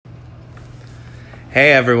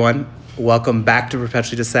Hey everyone, welcome back to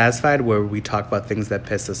Perpetually Dissatisfied, where we talk about things that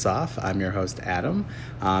piss us off. I'm your host, Adam,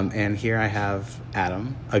 and here I have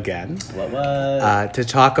Adam again. To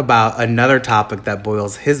talk about another topic that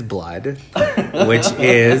boils his blood, which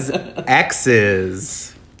is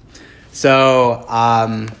exes. So,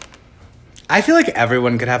 I feel like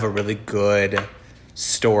everyone could have a really good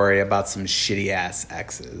story about some shitty-ass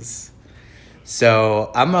exes.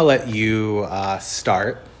 So, I'm going to let you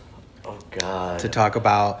start. Oh, God. To talk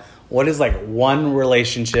about what is like one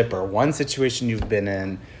relationship or one situation you've been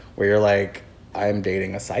in where you're like, I'm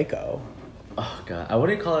dating a psycho. Oh, God. I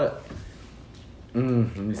wouldn't call it...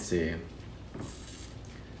 let me see.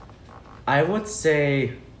 I would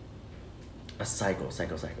say a psycho.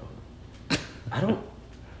 I don't...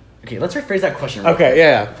 Okay, let's rephrase that question. Okay,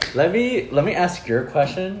 yeah. Let me ask your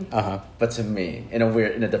question, but to me, in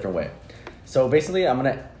a different way. So basically,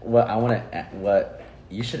 what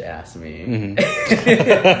you should ask me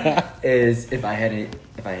is if I had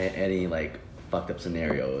any like fucked up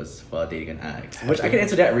scenarios while dating an ex, which I can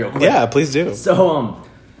answer that real quick. Yeah, please do. So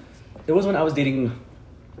it was when I was dating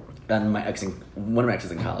one of my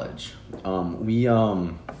exes in college.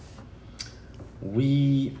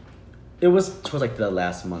 It was towards like the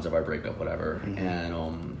last months of our breakup, whatever,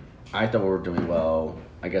 and I thought we were doing well.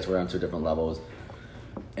 I guess we're on two different levels.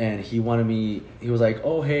 And he was like,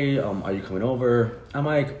 oh, hey, are you coming over? I'm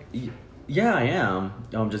like, yeah, I am.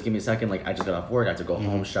 Just give me a second. Like, I just got off work. I had to go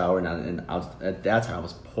home, shower. And at that time, I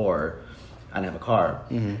was poor. I didn't have a car.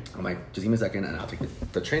 I'm like, just give me a second, and I'll take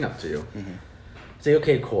the train up to you. Say,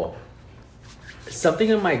 okay, cool. Something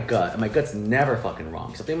in my gut, and my gut's never fucking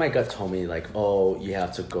wrong. Something in my gut told me, like, oh, you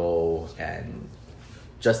have to go and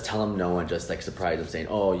just tell him no and just, like, surprise him saying,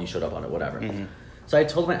 oh, you showed up on it, whatever. So I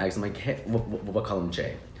told my ex, I'm like, hey, we'll call him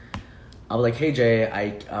Jay. I was like, hey, Jay,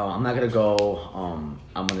 I'm not going to go.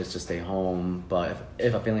 I'm going to just stay home. But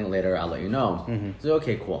if I'm feeling later, I'll let you know. So,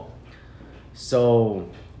 okay, cool. So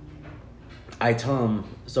I tell him,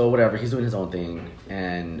 so whatever, he's doing his own thing.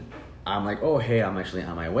 And I'm like, oh, hey, I'm actually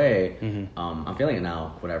on my way. I'm feeling it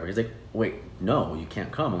now, whatever. He's like, wait, no, you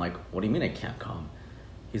can't come. I'm like, what do you mean I can't come?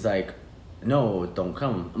 He's like, no, don't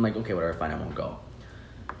come. I'm like, okay, whatever, fine, I won't go.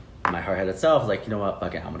 My hard head itself was like, you know what,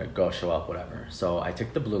 fuck it, I'm gonna go show up, whatever. So I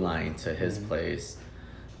took the blue line to his place,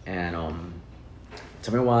 and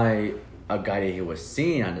tell me why a guy that he was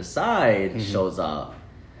seeing on the side shows up,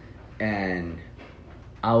 and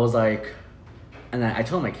I was like, and I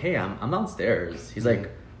told him like, hey, I'm downstairs. He's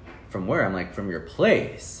like, from where? I'm like, from your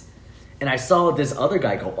place. And I saw this other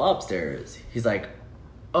guy go upstairs. He's like,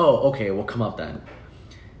 oh, okay, we'll come up then.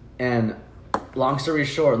 And long story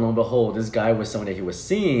short, lo and behold, this guy was someone that he was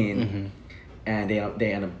seeing, and they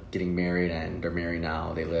end up getting married, and they're married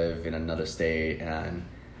now. They live in another state, and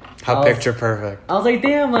how picture perfect. I was like,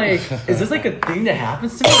 damn, like, is this like a thing that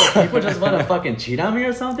happens to me? Like, people just want to fucking cheat on me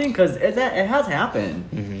or something? Because it has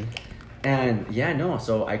happened. And yeah, no.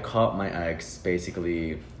 So I caught my ex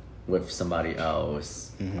basically with somebody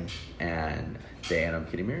else, and they end up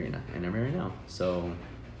getting married, and they're married now. So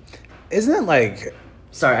isn't it like?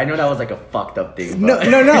 Sorry, I know that was like a fucked up thing. But...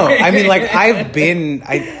 No. I mean, like, I haven't been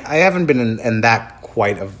in that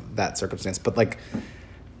quite of that circumstance, but like,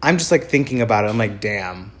 I'm just like thinking about it. I'm like,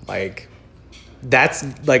 damn, like, that's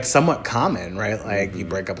like somewhat common, right? Like, you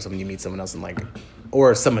break up with someone, you meet someone else, and like,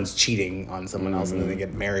 or someone's cheating on someone else, and then they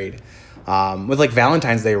get married. With like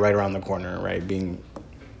Valentine's Day right around the corner, right? Being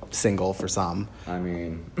single for some. I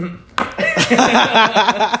mean.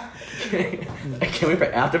 I can't wait for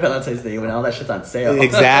after Valentine's Day when all that shit's on sale.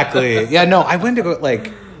 Exactly. Yeah, no, I went to go,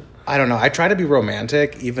 like, I don't know. I try to be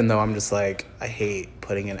romantic, even though I'm just like, I hate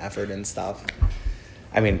putting in effort and stuff.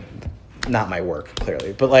 I mean, not my work,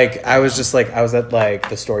 clearly. But, like, I was just, like, I was at, like,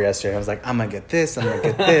 the store yesterday. I was like, I'm going to get this. I'm going to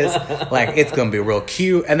get this. Like, it's going to be real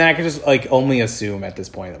cute. And then I can just, like, only assume at this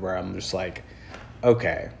point where I'm just like,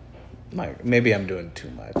 okay, like, maybe I'm doing too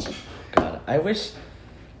much. God, I wish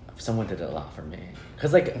someone did a lot for me.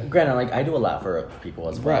 Because, like, granted, like, I do a lot for people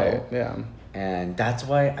as well. Right, yeah. And that's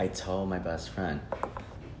why I tell my best friend,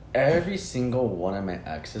 every single one of my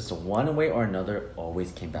exes, one way or another,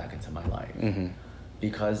 always came back into my life.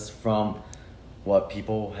 Because from what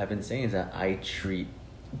people have been saying is that I treat...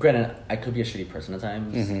 Granted, I could be a shitty person at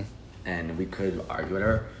times, and we could argue with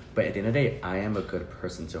her, but at the end of the day, I am a good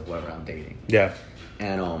person to whoever I'm dating. Yeah.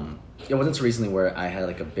 And it wasn't so recently where I had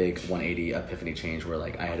like a big 180 epiphany change where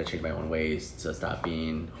like I had to change my own ways to stop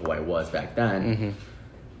being who I was back then.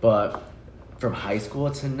 But from high school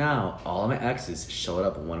to now, all of my exes showed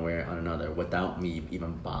up one way or another without me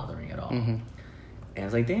even bothering at all. And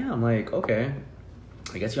it's like, damn, like, okay.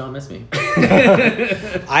 I guess y'all miss me.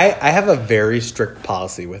 I have a very strict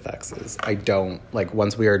policy with exes. I don't, like,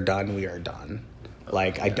 once we are done, we are done.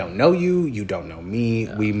 Like, I don't know you, you don't know me,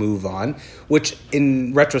 we move on. Which,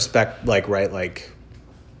 in retrospect, like, right, like,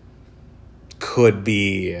 could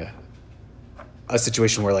be a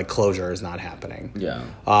situation where, like, closure is not happening. Yeah.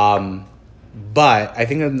 But I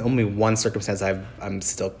think in only one circumstance I'm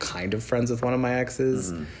still kind of friends with one of my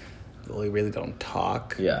exes. Mm-hmm. We really don't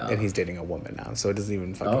talk. Yeah. And he's dating a woman now, so it doesn't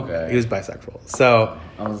even fucking... Okay. He was bisexual. So...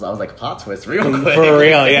 I was like, plot twist real quick. For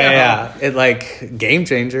real, yeah. It, like, game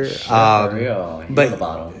changer. For real. He was the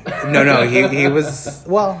bottom. No, he was...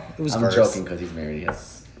 Well, it was I'm verse. joking because he's married.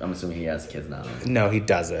 I'm assuming he has kids now. No, he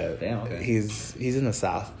doesn't. Damn, okay. He's in the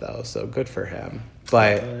South, though, so good for him.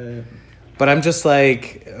 But I'm just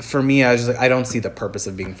like... For me, I was just like, I don't see the purpose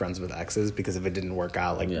of being friends with exes, because if it didn't work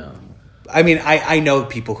out, like... Yeah. I mean, I know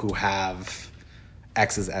people who have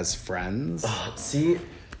exes as friends. See?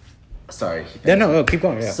 Sorry. Yeah, no, keep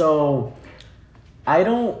going, yeah. So, I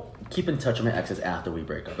don't keep in touch with my exes after we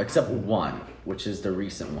break up, except one, which is the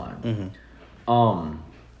recent one. Mm-hmm.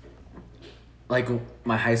 Like,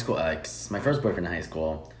 my high school ex, my first boyfriend in high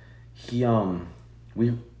school, he,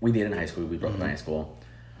 we dated in high school, we broke up in high school.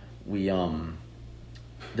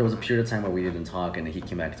 There was a period of time where we didn't talk, and he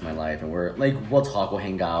came back to my life, and we're like, we'll talk, we'll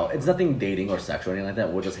hang out. It's nothing dating or sexual or anything like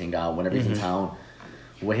that. We'll just hang out whenever he's in town.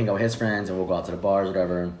 We'll hang out with his friends, and we'll go out to the bars,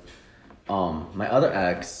 whatever. My other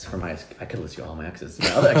ex from high school, I could list you all my exes.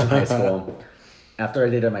 My other ex from high school, after I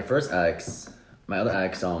dated my first ex, my other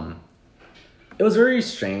ex, it was very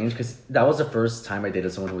strange because that was the first time I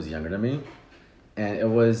dated someone who was younger than me, and it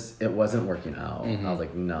wasn't working out. I was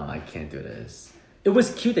like, no, I can't do this. It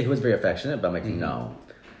was cute that he was very affectionate, but I'm like, no.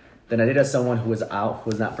 Then I dated someone who was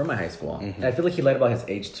not from my high school. And I feel like he lied about his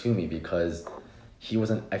age to me because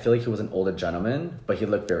I feel like he was an older gentleman, but he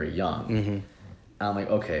looked very young. And I'm like,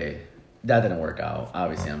 okay, that didn't work out.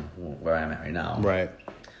 Obviously, I'm where I'm at right now. Right.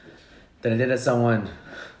 Then I dated someone,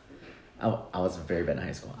 I was very bad in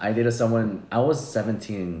high school. I dated someone, I was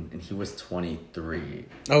 17 and he was 23.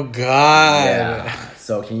 Oh, God. Yeah.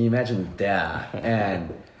 So can you imagine that?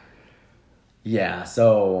 And yeah,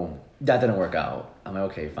 so that didn't work out. I'm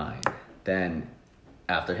like, okay, fine. Then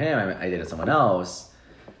after him, I dated someone else,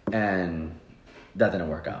 and that didn't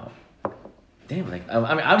work out. Damn, like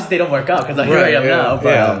I mean, obviously they don't work out because here I am now.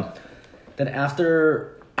 But then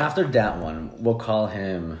after that one, we'll call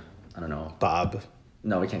him, I don't know, Bob.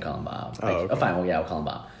 No, we can't call him Bob. Okay. Fine. Well, yeah, we'll call him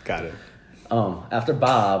Bob. Got it. After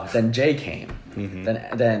Bob, then Jay came.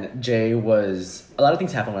 Then Jay was, a lot of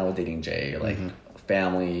things happened when I was dating Jay, like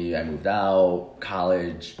family. I moved out,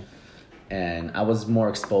 college. And I was more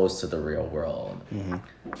exposed to the real world.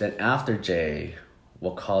 Then after Jay,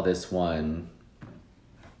 we'll call this one,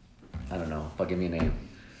 I don't know, give me a name.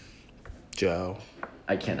 Joe.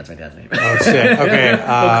 I can't, that's my dad's name. Oh, shit, okay. We'll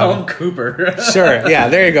call him Cooper. Sure, yeah,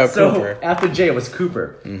 there you go, so Cooper. After Jay, it was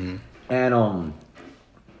Cooper. And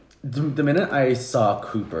the minute I saw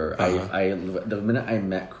Cooper, the minute I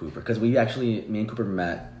met Cooper, because me and Cooper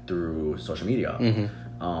met through social media.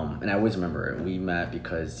 And I always remember we met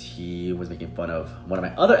because he was making fun of one of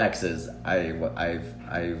my other exes I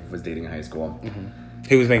was dating in high school.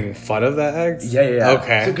 He was making fun of that ex? Yeah.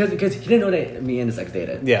 Okay. So because he didn't know that me and this ex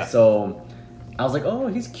dated. Yeah. So I was like, oh,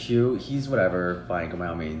 he's cute. He's whatever. Fine, by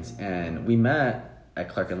all means. And we met at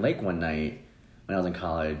Clark and Lake one night when I was in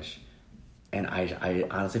college. And I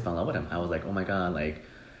honestly fell in love with him. I was like, oh my God, like,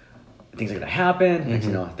 things are gonna happen. Next,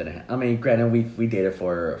 I mean, granted, we dated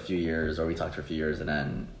for a few years, or we talked for a few years, and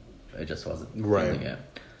then it just wasn't feeling it.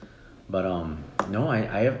 But no,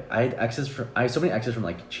 I had exes I have so many exes from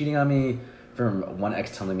like cheating on me, from one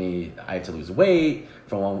ex telling me I had to lose weight,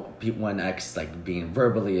 from one ex like being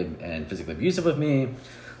verbally and physically abusive with me.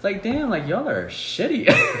 It's like, damn, like y'all are shitty.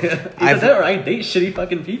 Either that or I date shitty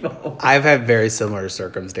fucking people. I've had very similar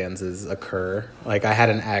circumstances occur. Like I had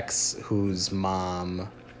an ex whose mom.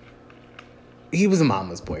 He was a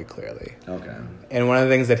mama's boy, clearly. Okay. And one of the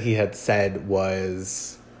things that he had said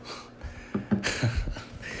was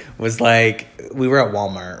like, we were at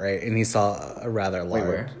Walmart, right? And he saw a rather large... Wait,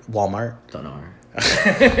 where? Walmart. Don't know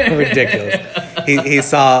her. Ridiculous. He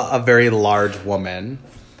saw a very large woman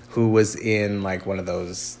who was in, like, one of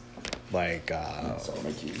those, like... Sorry,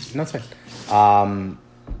 my keys. No, it's fine.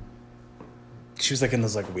 She was like in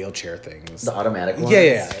those like wheelchair things. The automatic ones?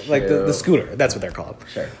 Yeah. Like the scooter. That's what they're called.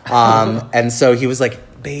 Sure. And so he was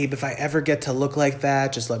like, babe, if I ever get to look like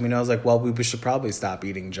that, just let me know. I was like, well, we should probably stop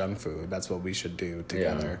eating junk food. That's what we should do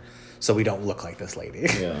together. So we don't look like this lady.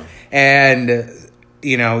 Yeah. And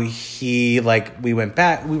you know, he, like, we went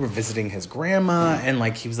back, we were visiting his grandma, and,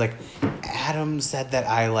 like, he was like, Adam said that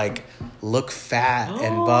I, like, look fat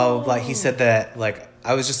and blah, blah, blah. He said that, like,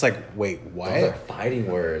 I was just like, wait, what? Those are fighting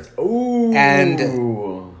words. Ooh.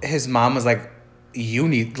 And his mom was like, you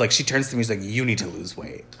need, like, she turns to me, she's like, you need to lose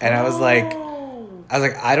weight. And I was like,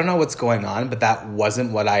 I don't know what's going on, but that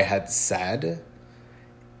wasn't what I had said.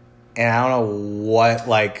 And I don't know what,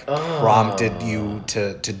 like, prompted you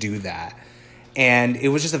to do that. And it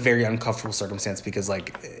was just a very uncomfortable circumstance because,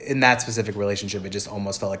 like, in that specific relationship, it just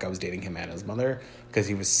almost felt like I was dating him and his mother because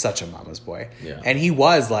he was such a mama's boy. Yeah. And he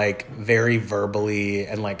was, like, very verbally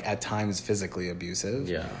and, like, at times physically abusive.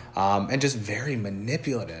 Yeah. And just very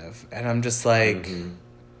manipulative. And I'm just like,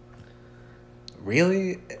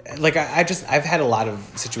 really? Like, I've had a lot of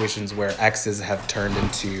situations where exes have turned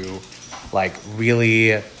into, like,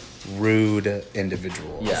 really rude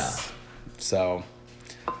individuals. Yeah. So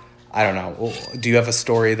I don't know. Do you have a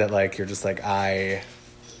story that, like, you're just like,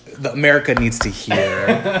 the America needs to hear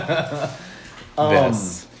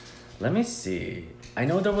this? Let me see. I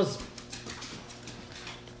know there was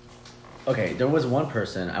one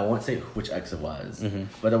person, I won't say which ex it was,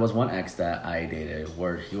 but there was one ex that I dated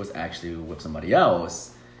where he was actually with somebody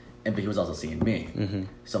else, but he was also seeing me.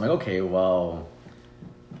 So I'm like, okay, well,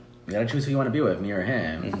 you gotta choose who you want to be with, me or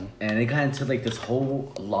him. And it kind of took, like, this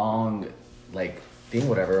whole long, like, thing,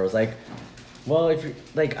 whatever. It was like, well, if you're,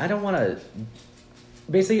 like, I don't want to,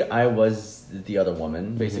 basically, I was the other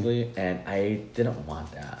woman, basically, and I didn't want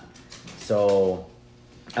that. So,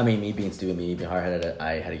 I mean, me being stupid, me being hard-headed,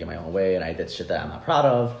 I had to get my own way, and I did shit that I'm not proud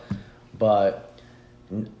of, but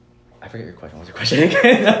I forget your question. What was your question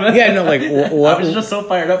again? Yeah, no, like, what? I was just so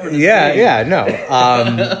fired up for this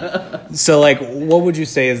no. So, like, what would you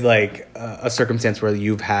say is, like, a circumstance where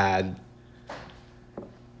you've had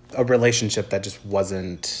a relationship that just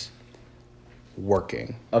wasn't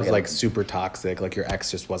working? It was, like, super toxic. Like, your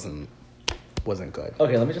ex just wasn't good.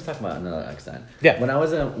 Okay, let me just talk about another ex then. Yeah. When I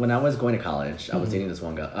was going to college, I was dating this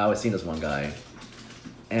one guy. I was seeing this one guy,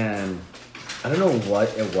 and I don't know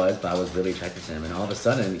what it was, but I was really attracted to him. And all of a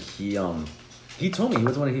sudden, he told me he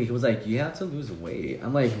was like, you have to lose weight.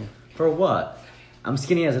 I'm like, for what? I'm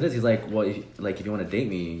skinny as it is. He's like, well, if you want to date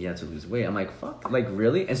me, you have to lose weight. I'm like, fuck, like,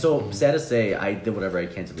 really? And so, sad to say, I did whatever I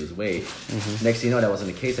can to lose weight. Next thing you know, that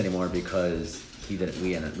wasn't the case anymore because we didn't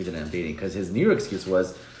end up dating. Because his new excuse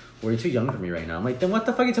was, well, you're too young for me right now. I'm like, then what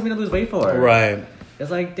the fuck you tell me to lose weight for? Right.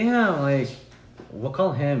 It's like, damn, like, we'll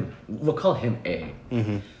call him A.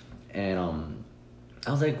 And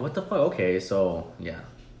I was like, what the fuck? Okay, so, yeah.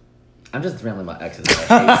 I'm just rambling about exes.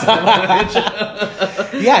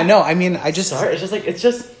 Yeah, no, I mean, I just... Sorry, it's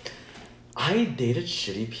just... I dated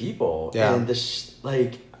shitty people. Yeah. And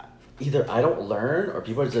like, either I don't learn or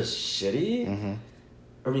people are just shitty.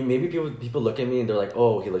 I mean, maybe people look at me and they're like,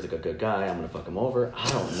 oh, he looks like a good guy, I'm gonna fuck him over. I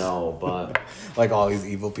don't know, but... Like, all these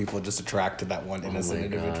evil people just attract to that one innocent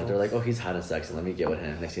individual. God. They're like, oh, he's hot and sexy, let me get with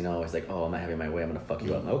him. Next thing you know, he's like, oh, I'm not having my way, I'm gonna fuck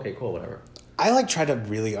you up. Okay, cool, whatever. I, like, try to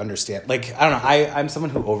really understand. Like, I don't know. I'm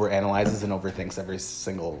someone who overanalyzes and overthinks every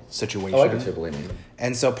single situation. Oh, I can too, believe me.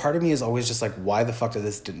 And so part of me is always just like, why the fuck did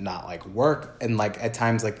this not, like, work? And, like, at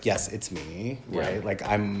times, like, yes, it's me, right? Yeah. Like,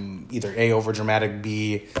 I'm either A, overdramatic,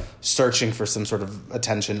 B, searching for some sort of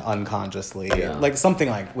attention unconsciously. Yeah. Like, something,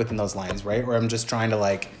 like, within those lines, right? Where I'm just trying to,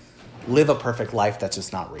 like, live a perfect life that's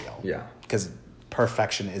just not real. Yeah. Because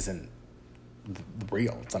perfection isn't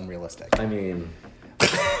real. It's unrealistic. I mean...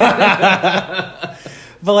 But,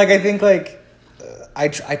 like, I think, like, I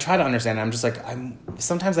try to understand it. I'm just like,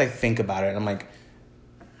 sometimes I think about it and I'm like,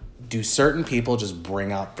 do certain people just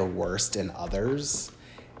bring out the worst in others?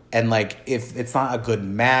 And, like, if it's not a good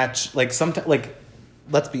match, like, sometimes, like,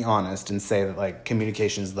 let's be honest and say that, like,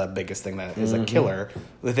 communication is the biggest thing that is a killer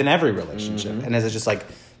within every relationship. And is it just like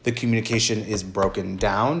the communication is broken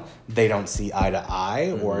down, they don't see eye to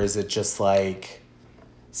eye, or is it just like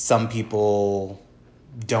some people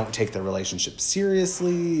don't take the relationship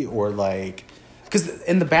seriously, or like, because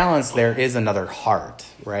in the balance there is another heart,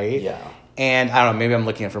 right? Yeah. And I don't know, maybe I'm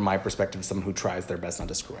looking at it from my perspective as someone who tries their best not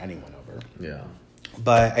to screw anyone over. Yeah.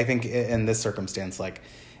 But I think in this circumstance, like,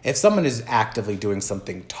 if someone is actively doing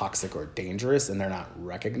something toxic or dangerous and they're not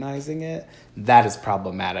recognizing it, that is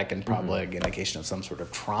problematic and probably an indication of some sort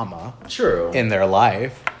of trauma. True. In their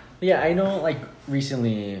life. Yeah, I know, like,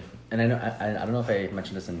 recently, and I know I don't know if I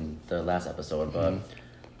mentioned this in the last episode, but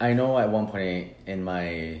I know at one point in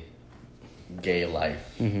my gay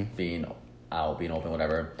life, being out, being open,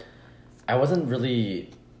 whatever, I was very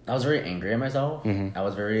angry at myself.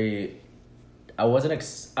 I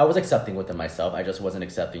was accepting within myself. I just wasn't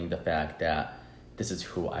accepting the fact that this is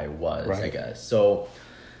who I was, right. I guess. So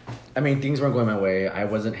I mean, things weren't going my way. I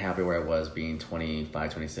wasn't happy where I was being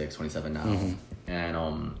 25, 26, 27 now. Mm-hmm. And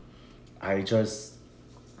I just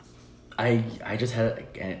had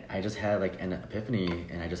like an epiphany,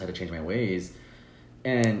 and I just had to change my ways.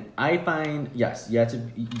 And I find, yes, you have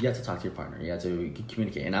to talk to your partner. You have to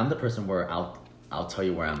communicate. And I'm the person where I'll tell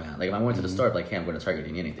you where I'm at. Like if I'm going to the store, I'm like, hey, I'm going to Target, do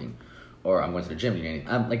you need anything? Or I'm going to the gym, do you need anything?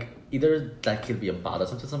 I'm like, either that could be a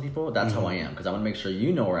bothersome to some people. That's how I am, because I want to make sure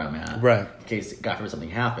you know where I'm at, right? In case God forbid something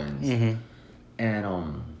happens.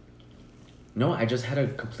 And no, I just had a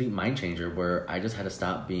complete mind changer where I just had to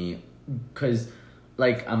stop being, because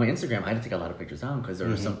like on my Instagram, I had to take a lot of pictures down because there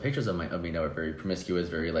were some pictures of me that were very promiscuous,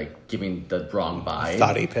 very like giving the wrong vibe.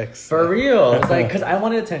 Thoughty pics. For real. It's like, because I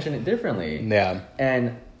wanted attention differently. Yeah.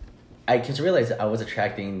 And I just realized I was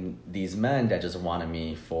attracting these men that just wanted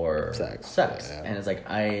me for sex. Yeah. And it's like,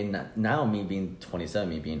 now me being 27,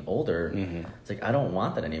 me being older, it's like, I don't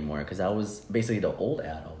want that anymore, because I was basically the old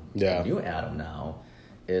Adam. Yeah. The new Adam now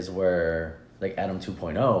is where, like Adam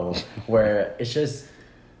 2.0, where it's just,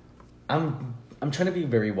 I'm trying to be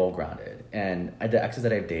very well grounded, and the exes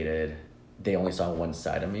that I've dated, they only saw one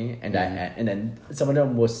side of me, and and then some of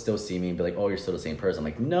them will still see me and be like, "Oh, you're still the same person." I'm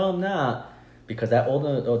like, "No, I'm not," because that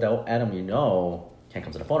old Adam can't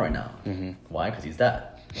come to the phone right now. Why? Because he's dead.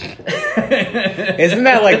 Isn't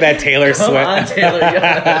that like that Taylor Swift? Come on, Taylor,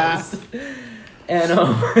 yes.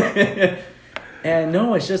 And and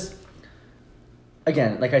no, it's just.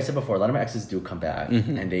 Again, like I said before, a lot of my exes do come back,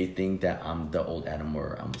 and they think that I'm the old Adam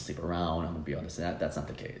where I'm going to sleep around, I'm going to be all this and that. That's not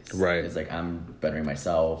the case. Right. It's like I'm bettering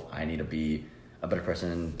myself. I need to be a better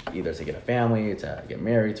person, either to get a family, to get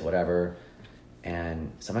married, to whatever.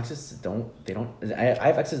 And some exes I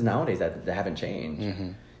have exes nowadays that haven't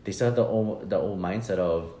changed. They still have the old mindset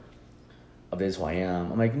of this is who I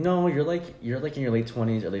am. I'm like, no, you're like in your late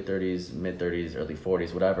 20s, early 30s, mid 30s, early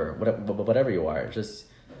 40s, whatever you are. Just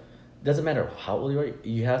doesn't matter how old you are,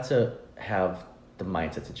 you have to have the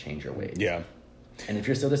mindset to change your ways. Yeah. And if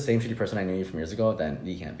you're still the same shitty person I knew you from years ago, then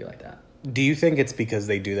you can't be like that. Do you think it's because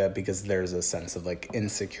they do that because there's a sense of like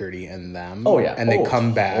insecurity in them? Oh yeah. And they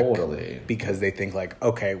come back totally. Because they think like,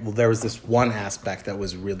 okay, well there was this one aspect that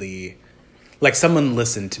was really like someone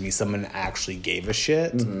listened to me, someone actually gave a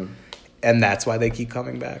shit. And that's why they keep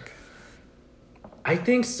coming back. I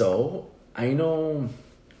think so. I know.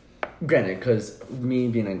 Granted, because me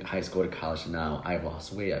being in high school to college now, I've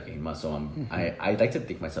lost weight, I've gained muscle. I like to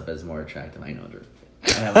think myself as more attractive. I know, Drew.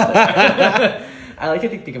 I like to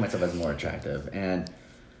think of myself as more attractive, and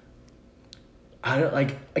I don't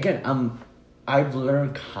like. Again, I've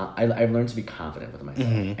learned to be confident with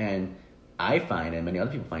myself, and I find, and many other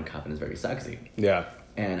people find confidence very sexy. Yeah.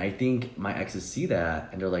 And I think my exes see that,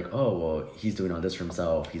 and they're like, oh, well, he's doing all this for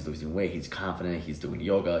himself. He's losing weight. He's confident. He's doing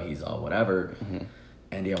yoga. He's all whatever.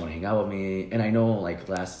 And they want to hang out with me. And I know, like,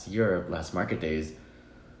 last market days,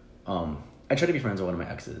 I tried to be friends with one of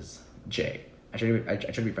my exes, Jay. I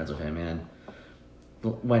tried to be friends with him. And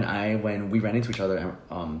when we ran into each other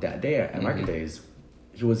that day at market days,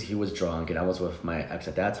 he was drunk, and I was with my ex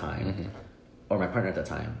at that time, or my partner at that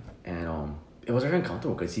time. And it was very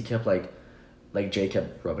uncomfortable because he kept, like Jay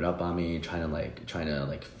kept rubbing up on me, trying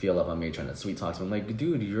to feel up on me, trying to sweet talk to me. I'm like,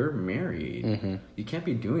 dude, you're married. You can't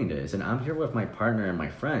be doing this. And I'm here with my partner and my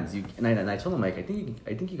friends. And I told him, like, I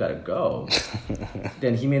think you gotta go.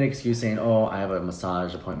 Then he made an excuse saying, oh, I have a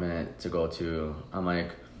massage appointment to go to. I'm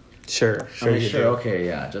like, sure, okay,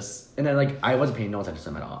 yeah. And then like I wasn't paying no attention to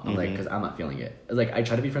him at all. I'm like, because I'm not feeling it. It's like I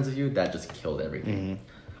try to be friends with you, that just killed everything.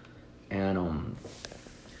 And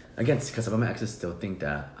again, because some of my exes still think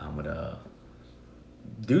that I'm gonna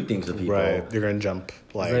do things with people. Right, you're gonna jump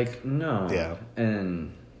like no. Yeah.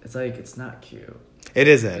 And it's like, it's not cute. It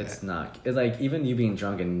isn't. It's not. It's like, even you being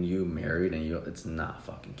drunk and you married and it's not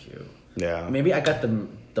fucking cute. Yeah. Maybe I got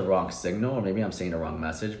the wrong signal, or maybe I'm saying the wrong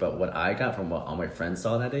message, but what I got from what all my friends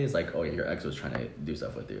saw that day is like, oh yeah, your ex was trying to do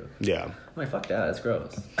stuff with you. Yeah. I'm like, fuck that, that's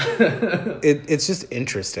gross. It's just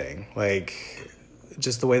interesting, like,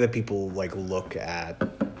 just the way that people like look at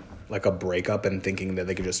like a breakup and thinking that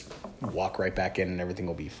they could just walk right back in and everything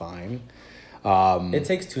will be fine. It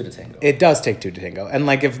takes two to tango. It does take two to tango. And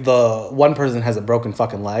like if the one person has a broken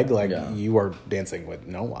fucking leg, like you are dancing with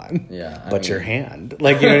no one. Yeah. But your hand.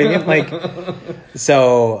 Like, you know what I mean? Like,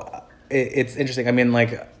 so it's interesting. I mean,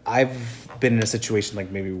 like, I've been in a situation like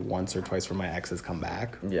maybe once or twice where my ex has come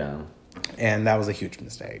back. Yeah. And that was a huge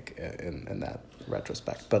mistake in that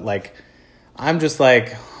retrospect. But like, I'm just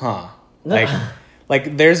like, huh. Like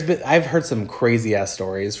I've heard some crazy ass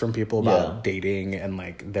stories from people about dating and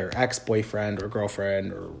like their ex-boyfriend or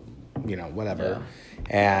girlfriend or, whatever.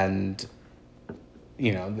 Yeah. And,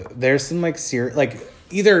 there's some like serious, like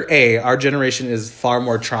either A, our generation is far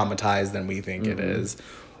more traumatized than we think it is,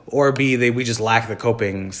 or B, we just lack the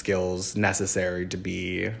coping skills necessary to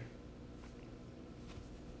be,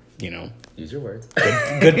 use your words,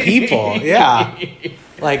 good people. Yeah.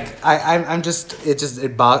 Like, I'm just,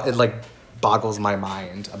 it boggles my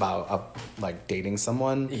mind about, like, dating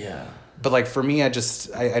someone. Yeah. But, like, for me, I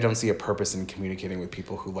don't see a purpose in communicating with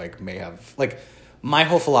people who, like, may have, like, my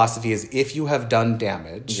whole philosophy is if you have done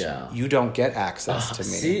damage, you don't get access to me.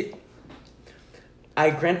 See,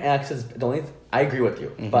 I grant access, I agree with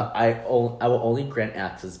you, but I will only grant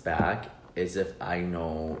access back is if I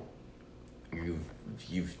know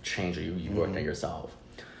you've changed or you've worked on yourself.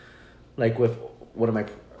 Like, with one of my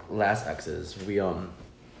last exes,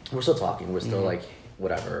 we're still talking, we're still, like,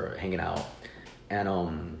 whatever, hanging out, and,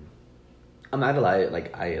 I'm not gonna lie,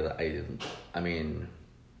 like, I mean,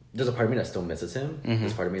 there's a part of me that still misses him.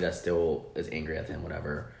 There's a part of me that still is angry at him,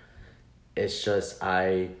 whatever. It's just,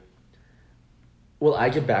 I'll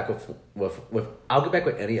get back I'll get back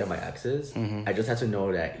with any of my exes. I just have to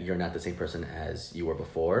know that you're not the same person as you were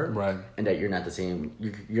before. Right. And that you're not the same,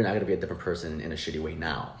 you're not going to be a different person in a shitty way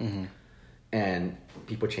now. And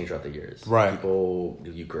people change throughout the years. Right. People,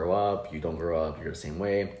 you grow up, you don't grow up, you're the same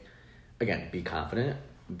way. Again, be confident,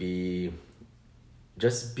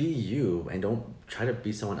 just be you, and don't try to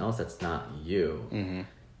be someone else that's not you.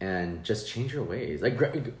 And just change your ways. Like,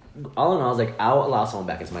 all in all, like, I'll allow someone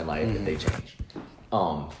back into my life if they change,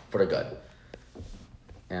 for the good.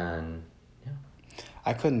 And yeah,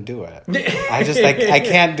 I couldn't do it. I just, like, I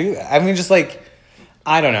can't do it. I mean, just, like,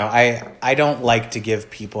 I don't know. I don't like to give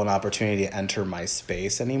people an opportunity to enter my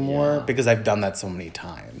space anymore because I've done that so many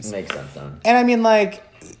times. Makes sense then. And I mean, like,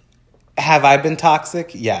 have I been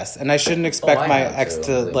toxic? Yes. And I shouldn't expect my ex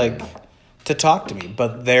to talk to me.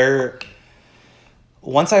 But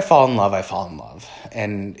once I fall in love, I fall in love.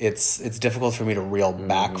 And it's difficult for me to reel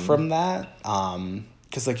back from that.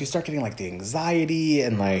 Because, like, you start getting, like, the anxiety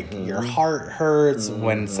and, like, your heart hurts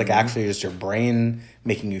when it's, like, actually just your brain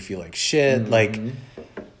making you feel like shit. Like,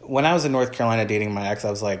 when I was in North Carolina dating my ex,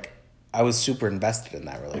 I was super invested in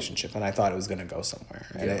that relationship. And I thought it was going to go somewhere.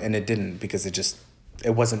 And it didn't, because it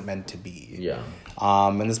wasn't meant to be. Yeah.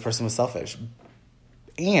 And this person was selfish.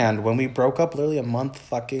 And when we broke up literally a month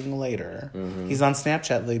fucking later, he's on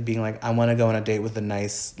Snapchat, like, being like, I want to go on a date with a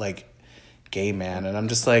nice, like, gay man. And I'm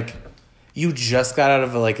just like, you just got out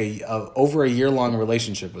of over a year-long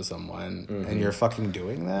relationship with someone, and you're fucking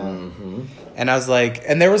doing that? And I was like,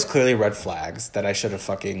 and there was clearly red flags that I should have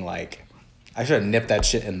fucking, like, I should have nipped that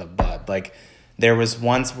shit in the bud. Like, there was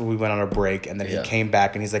once where we went on a break, and then he came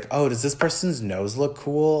back, and he's like, oh, does this person's nose look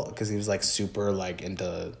cool? Because he was, like, super, like,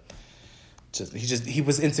 into... He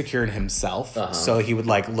was insecure in himself, so he would,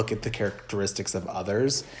 like, look at the characteristics of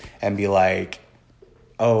others and be like,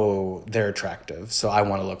 oh, they're attractive, so I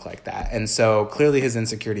want to look like that. And so clearly his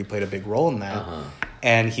insecurity played a big role in that.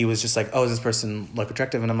 And he was just like, oh, does this person look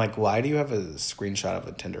attractive? And I'm like, why do you have a screenshot of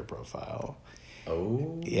a Tinder profile?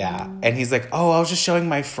 Oh. Yeah. And he's like, oh, I was just showing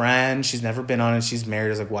my friend. She's never been on it. She's married. I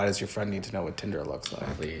was like, why does your friend need to know what Tinder looks like?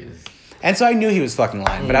 Please. And so I knew he was fucking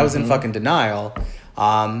lying, but I was in fucking denial.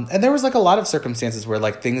 And there was, like, a lot of circumstances where,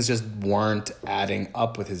 like, things just weren't adding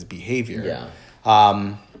up with his behavior.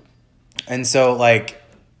 Yeah. And so, like,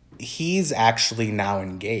 he's actually now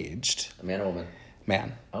engaged. A man or woman?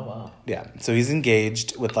 Man. Oh, wow. Yeah. So he's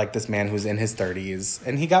engaged with, like, this man who's in his 30s,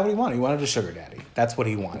 and he got what he wanted. He wanted a sugar daddy. That's what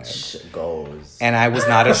he wanted. Goes. And I was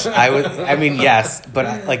not I mean, yes,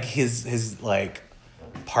 but, like, his like,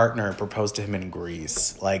 partner proposed to him in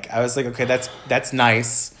Greece. Like, I was like, okay, that's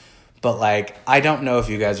nice, but, like, I don't know if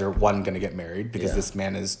you guys are, one, going to get married, because this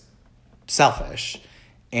man is selfish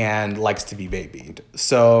and likes to be babied.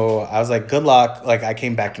 So I was like, good luck. Like, I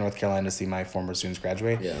came back to North Carolina to see my former students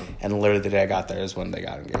graduate. Yeah. And literally the day I got there is when they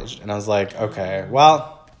got engaged. And I was like, okay,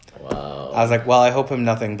 well. Wow. I was like, well, I hope him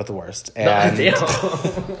nothing but the worst. And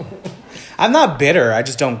I'm not bitter. I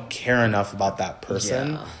just don't care enough about that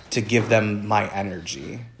person to give them my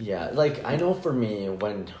energy. Yeah. Like, I know for me,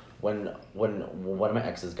 when one of my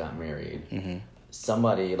exes got married,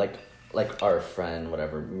 somebody, like our friend,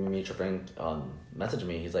 whatever, mutual friend, messaged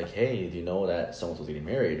me. He's like, hey, do you know that someone was getting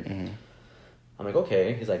married? I'm like,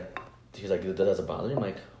 okay. He's like, does it bother you? I'm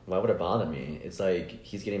like, why would it bother me? It's like,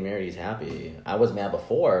 he's getting married, he's happy. I was mad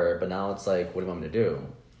before, but now it's like, what do you want me to do?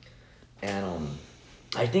 And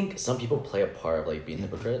I think some people play a part of, like, being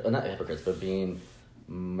hypocrites, not hypocrites, but being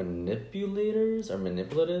manipulators or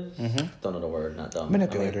manipulatives. Don't know the word, not dumb.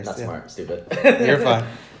 Manipulators. I mean, not smart, stupid. You're fine.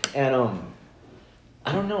 And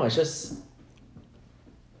I don't know. It's just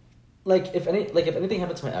like if anything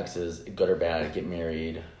happens to my exes, good or bad, get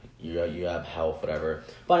married, you have health, whatever.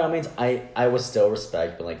 By all means, I would still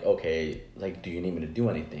respect, but like, okay, like, do you need me to do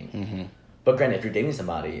anything? Mm-hmm. But granted, if you're dating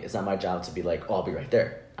somebody, it's not my job to be like, oh, I'll be right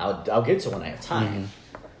there. I'll get to it when I have time.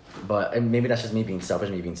 Mm-hmm. But and maybe that's just me being selfish,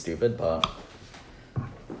 me being stupid. But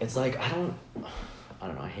it's like I don't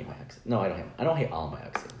know. I hate my exes. No, I don't hate all my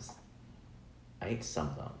exes. I hate some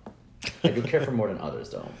of them. I do care for more than others,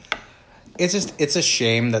 though. It's a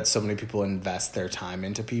shame that so many people invest their time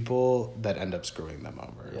into people that end up screwing them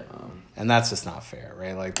over. Yeah. And that's just not fair,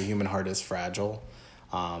 right? Like, the human heart is fragile,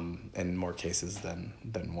 in more cases than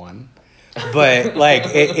one. But, like,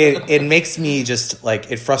 it makes me just, like,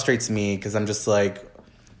 it frustrates me because I'm just like,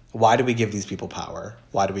 why do we give these people power?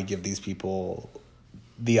 Why do we give these people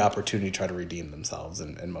the opportunity to try to redeem themselves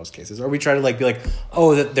in most cases? Or we try to, like, be like,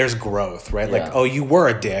 oh, there's growth, right? Yeah. Like, oh, you were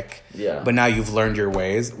a dick, yeah, but now you've learned your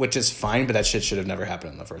ways, which is fine, but that shit should have never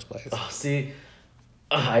happened in the first place. Oh, see,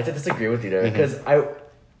 I have to disagree with you there, because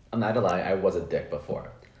I'm not gonna lie, I was a dick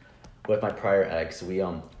before. With my prior ex, we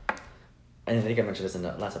and I think I mentioned this in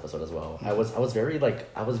the last episode as well. I was very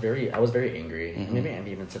angry. Mm-hmm. Maybe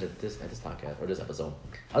Andy even said it this podcast or this episode.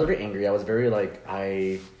 I was very angry. I was very like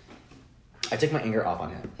I took my anger off on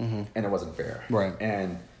him, mm-hmm. and it wasn't fair. Right.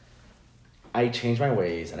 And I changed my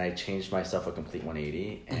ways, and I changed myself a complete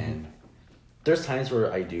 180. Mm-hmm. And there's times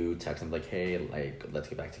where I do text him like, hey, like, let's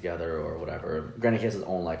get back together or whatever. Granted, he has his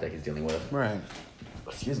own life that he's dealing with. Right.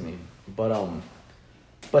 Excuse me. But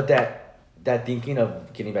that thinking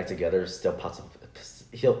of getting back together still pops up.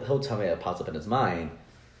 He'll tell me it pops up in his mind,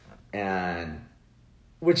 and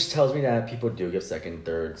which tells me that people do give second,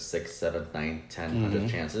 third, sixth, seventh, ninth, 10, 100th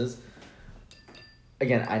chances.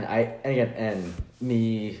 Again, and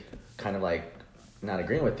me kind of like not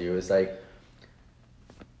agreeing with you is like,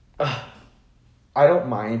 I don't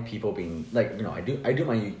mind people being like, I do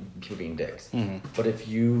mind people being dicks. Mm-hmm. But if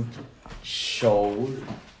you showed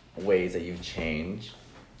ways that you've changed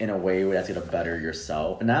in a way where that's gonna better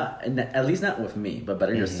yourself, and at least not with me, but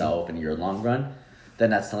better mm-hmm. yourself in your long run, then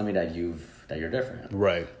that's telling me that you're different.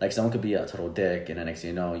 Right. Like, someone could be a total dick, and then next thing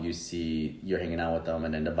you know, you're hanging out with them,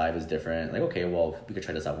 and then the vibe is different. Like, okay, well, we could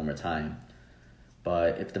try this out one more time.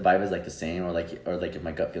 But if the vibe is like the same, or like if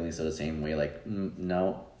my gut feelings are the same way, like,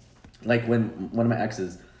 no. Like, when one of my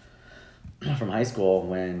exes from high school,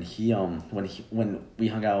 when we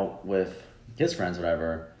hung out with his friends,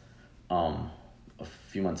 whatever, a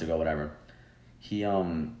few months ago, whatever, he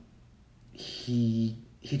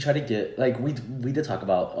tried to get, like, we did talk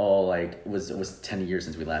about, like, it was 10 years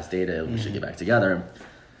since we last dated, we should get back together.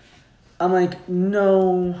 I'm like,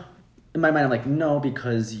 no. In my mind, I'm like, no,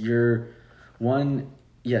 because you're 28,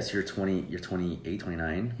 29,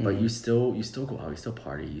 mm-hmm. but you still go out, you still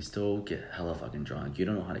party, you still get hella fucking drunk, you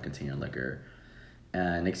don't know how to contain your liquor.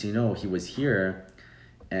 And next thing you know, he was here,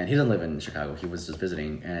 and he doesn't live in Chicago, he was just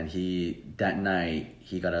visiting, and that night,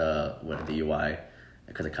 he got a DUI,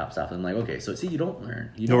 because the cop stopped him. I'm like, okay, so see, you don't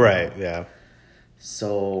learn. Right, yeah.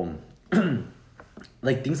 So,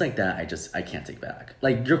 like, things like that, I can't take back.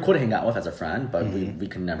 Like, you're cool to hang out with as a friend, but mm-hmm. we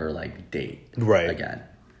can never, like, date again.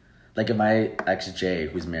 Like, if my ex Jay,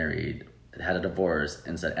 who's married, had a divorce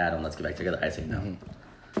and said, Adam, let's get back together, I'd say no.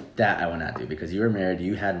 Mm-hmm. That I would not do, because you were married,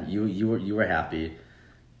 you were happy,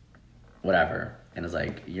 whatever. And it's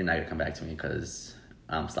like, you're not gonna come back to me because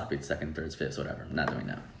I'm sloppy second, third, fifth, whatever. I'm not doing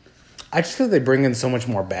that. I just feel they bring in so much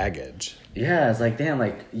more baggage. Yeah, it's like, damn,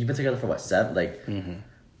 like, you've been together for what, 7? Like, mm-hmm.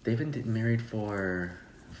 they've been married for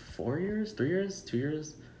 4 years, 3 years, 2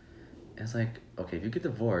 years. And it's like, okay, if you get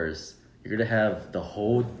divorced, you're gonna have the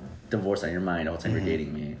whole divorce on your mind all the time mm-hmm. you're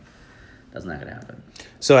dating me. That's not gonna happen.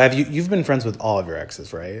 So you've been friends with all of your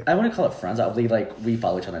exes, right? I wouldn't call it friends. We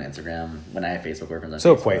follow each other on Instagram. When I have Facebook, we're friends on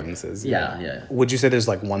so Facebook. Acquaintances. Yeah. Would you say there's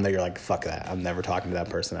like one that you're like, fuck that, I'm never talking to that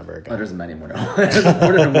person ever again? Oh, there's many more than one. There's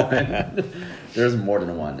more than one. There's more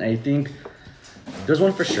than one. I think there's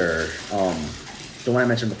one for sure. The one I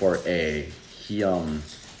mentioned before, he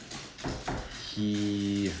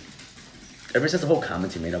ever since the whole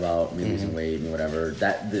comments he made about me mm-hmm. losing weight and whatever,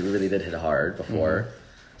 that really did hit hard before. Mm-hmm.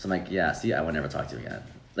 So I'm like, yeah, see, I would never talk to you again.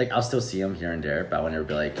 Like, I'll still see him here and there, but I would never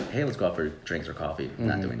be like, hey, let's go out for drinks or coffee. I'm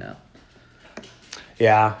not doing that.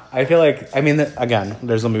 Yeah, I feel like, I mean, again,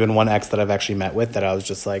 there's only been one ex that I've actually met with that I was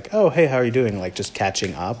just like, oh, hey, how are you doing? Like, just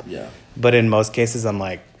catching up. Yeah. But in most cases, I'm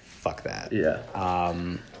like, fuck that. Yeah.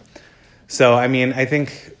 So, I mean, I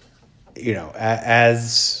think,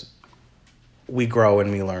 as we grow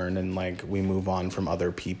and we learn and, like, we move on from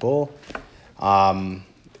other people,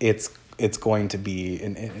 it's going to be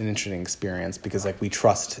an interesting experience because, like, we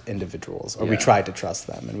trust individuals, or we try to trust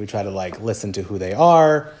them, and we try to, like, listen to who they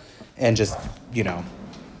are and just,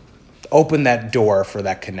 open that door for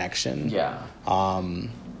that connection. Yeah.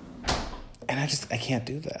 And I can't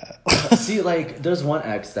do that. See, like, there's one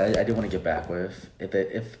ex that I do want to get back with,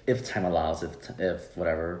 if time allows, if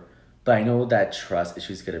whatever. But I know that trust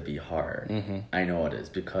issue is gonna be hard. Mm-hmm. I know it is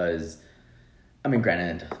because, I mean,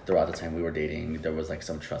 granted, throughout the time we were dating, there was like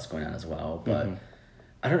some trust going on as well. But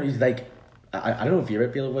I don't know, like, I don't know if you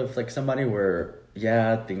ever feel with like somebody where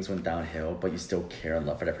things went downhill, but you still care and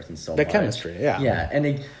love for that person so much. The chemistry, yeah, and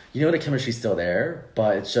the chemistry's still there,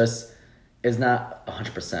 but it's just. It's not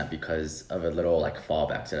 100% because of a little like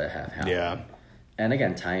fallbacks that I have happened. Yeah. And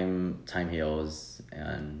again, time heals,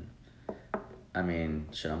 and I mean,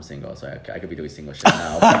 shit, I'm single, so I could be doing single shit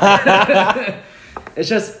now. It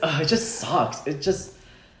just sucks. It just,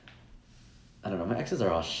 I don't know. My exes are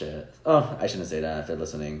all shit. Oh, I shouldn't say that if they're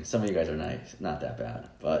listening. Some of you guys are nice, not that bad,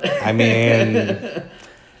 but I mean.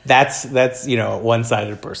 That's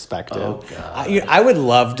one-sided perspective. Oh, God. I would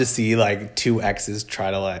love to see like two exes try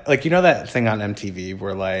to like that thing on MTV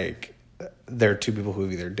where like there are two people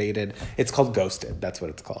who've either dated. It's called Ghosted. That's what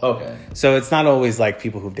it's called. Okay. So it's not always like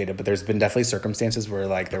people who've dated, but there's been definitely circumstances where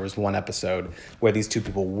like there was one episode where these two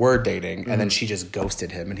people were dating and then she just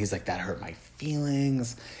ghosted him and he's like, that hurt my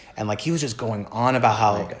feelings. And like he was just going on about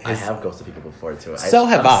how I have ghosted people before too. So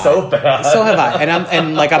have I. So bad. So have I. And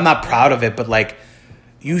I'm not proud of it, but like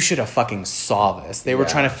you should have fucking saw this. They were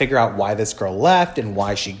trying to figure out why this girl left and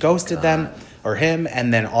why she ghosted them or him.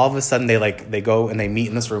 And then all of a sudden they go and they meet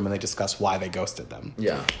in this room and they discuss why they ghosted them.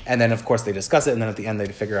 Yeah. And then of course they discuss it. And then at the end they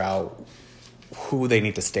figure out who they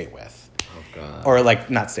need to stay with. Oh God. Or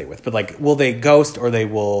like not stay with, but like will they ghost or they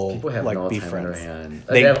will like no be time friends. In their hand.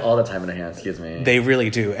 They have all the time in their hands, excuse me. They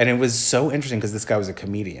really do. And it was so interesting because this guy was a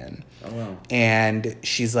comedian. Oh wow. And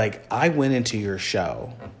she's like, I went into your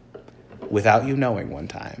show without you knowing one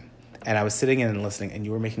time. And I was sitting in and listening, and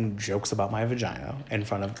you were making jokes about my vagina in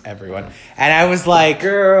front of everyone. And I was like...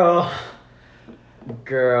 Girl.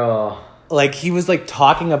 Like, he was, like,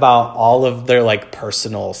 talking about all of their, like,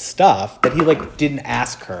 personal stuff that he, like, didn't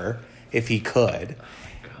ask her if he could.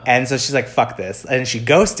 And so she's like, fuck this. And she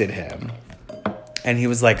ghosted him. And he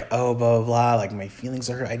was like, oh, blah, blah, blah. Like, my feelings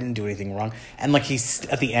are hurt. I didn't do anything wrong. And, like,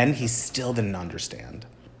 at the end, he still didn't understand.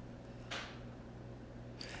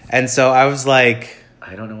 And so I was like...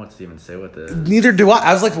 I don't know what to even say with this. Neither do I.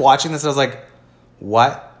 I was like watching this and I was like,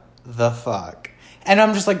 what the fuck? And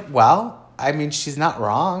I'm just like, well, I mean, she's not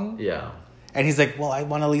wrong. Yeah. And he's like, well, I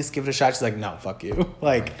want to at least give it a shot. She's like, no, fuck you.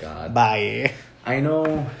 Like, oh God. Bye. I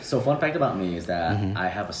know. So fun fact about me is that I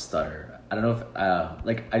have a stutter. I don't know if,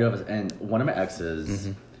 I do have and one of my exes,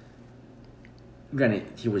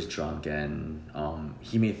 granted, he was drunk and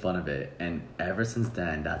he made fun of it. And ever since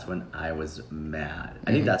then, that's when I was mad.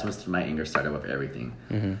 I think that's when my anger started with everything.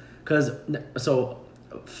 Because, so,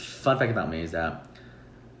 fun fact about me is that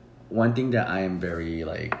one thing that I am very,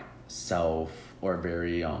 like,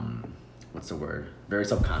 very, what's the word? Very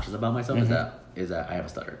self-conscious about myself is that I have a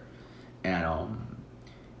stutter. And,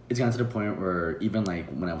 it's gotten to the point where even like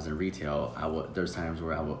when I was in retail, there's times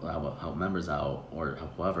where I will help members out or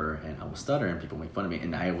help whoever, and I will stutter and people make fun of me,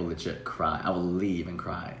 and I will legit cry. I will leave and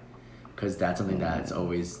cry because that's something that's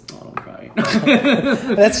always don't cry.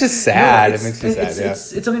 That's just sad. It makes me sad.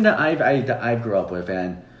 It's something that I grew up with,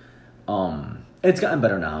 and it's gotten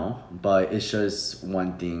better now, but it's just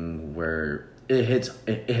one thing where it hits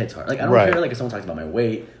hard. Like I don't care like if someone talks about my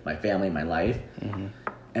weight, my family, my life,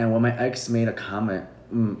 and when my ex made a comment.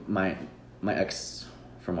 My ex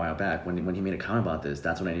from a while back when he made a comment about this,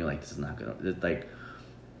 that's when I knew like this is not good. Like,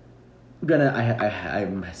 granted,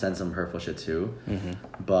 I said some hurtful shit too,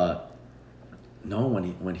 but no,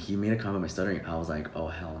 when he made a comment about my stuttering, I was like, oh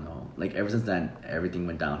hell no. Like ever since then, everything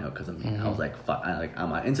went downhill because of me. I was like, fuck, I'm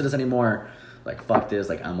not into this anymore. Like fuck this.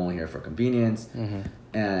 Like I'm only here for convenience.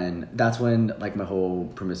 And that's when like my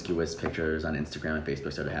whole promiscuous pictures on Instagram and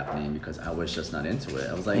Facebook started happening because I was just not into it.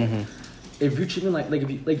 I was like. If you treat me like if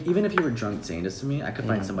you like even if you were drunk saying this to me, I could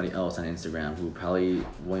find somebody else on Instagram who probably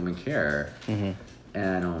won't even care.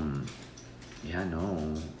 And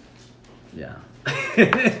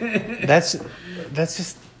that's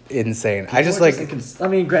just insane. People I just like I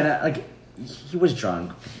mean, granted, like he was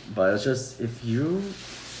drunk, but it's just if you,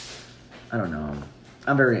 I don't know.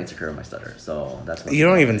 I'm very insecure of my stutter, so that's. You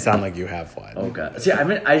don't even sound like you have one. Oh god. See, I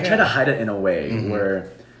mean, I try to hide it in a way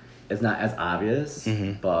where it's not as obvious,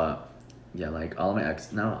 but. Yeah, like all of my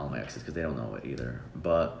exes, not all my exes because they don't know it either.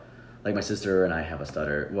 But like my sister and I have a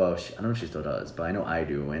stutter. Well, I don't know if she still does, but I know I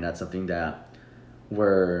do. And that's something that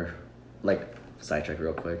we're like, sidetrack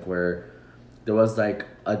real quick, where there was like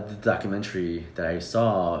a documentary that I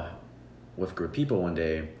saw with a group of people one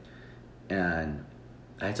day. And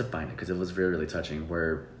I had to find it because it was really, really touching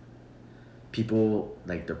where people,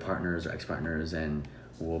 like their partners or ex-partners and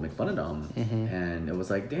will make fun of them. And it was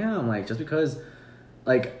like, damn, like, just because,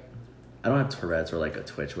 like, I don't have Tourette's or, like, a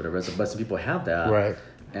twitch or whatever, but some people have that. Right.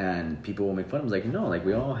 And people will make fun of them. Like, no, like,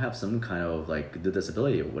 we all have some kind of, like,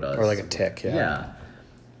 disability with us. Or, like, a tic, yeah. Yeah.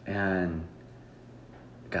 And,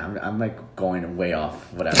 God, I'm like, going way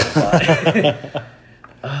off, whatever.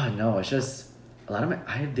 But, no, it's just,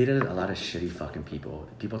 I've dated a lot of shitty fucking people.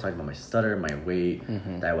 People talking about my stutter, my weight,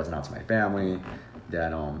 that I wasn't out to my family,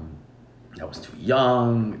 that, I was too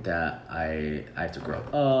young, that I had to grow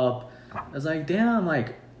up. I was like, damn,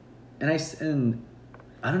 like, and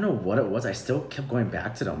I don't know what it was. I still kept going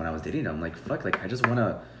back to them when I was dating them. Like, fuck, like, I just want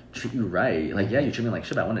to treat you right. Like, yeah, you treat me like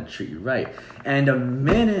shit, but I want to treat you right. And the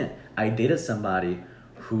minute I dated somebody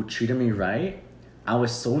who treated me right, I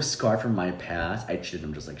was so scarred from my past, I treated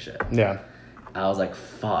them just like shit. Yeah. I was like,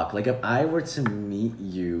 fuck. Like, if I were to meet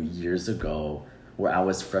you years ago where I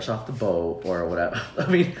was fresh off the boat or whatever. I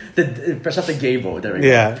mean, fresh off the gay boat. There we go.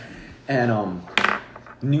 Yeah. And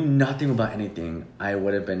knew nothing about anything, I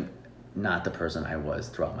would have been not the person I was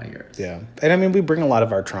throughout my years. Yeah. And I mean, we bring a lot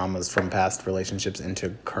of our traumas from past relationships into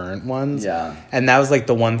current ones. Yeah. And that was like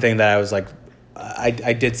the one thing that I was like,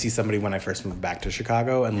 I did see somebody when I first moved back to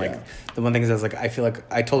Chicago. And like, the one thing is I was like, I feel like,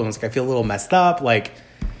 I told him, I was like, I feel a little messed up. Like,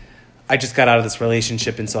 I just got out of this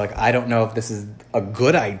relationship. And so like, I don't know if this is a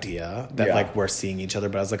good idea that like we're seeing each other,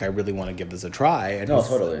 but I was like, I really want to give this a try. And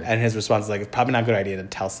totally. And his response was like, it's probably not a good idea to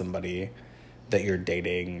tell somebody that you're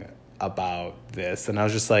dating about this. And I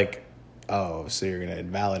was just like, oh, so you're going to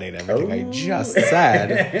invalidate everything I just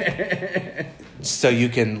said. So you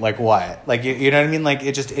can, like, what? Like, you know what I mean? Like,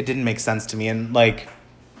 it didn't make sense to me. And, like,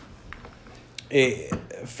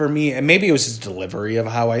 for me, and maybe it was just delivery of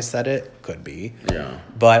how I said it. Could be. Yeah.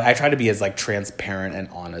 But I try to be as, like, transparent and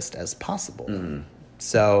honest as possible. Mm-hmm.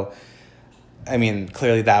 So, I mean,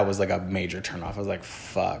 clearly that was, like, a major turnoff. I was like,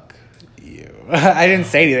 fuck you. I didn't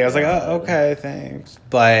say anything. I was like, oh, okay, thanks.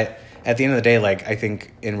 But at the end of the day, like, I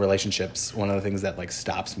think in relationships, one of the things that, like,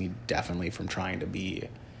 stops me definitely from trying to be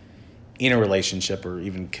in a relationship or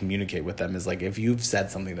even communicate with them is, like, if you've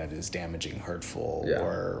said something that is damaging, hurtful,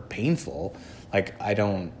 or painful, like, I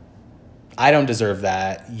don't deserve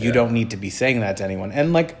that. You don't need to be saying that to anyone.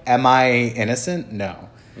 And, like, am I innocent? No.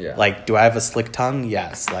 Yeah. Like, do I have a slick tongue?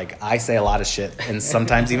 Yes. Like, I say a lot of shit, and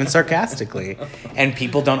sometimes even sarcastically, and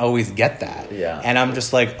people don't always get that. Yeah. And I'm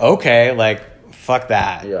just like, okay, like, fuck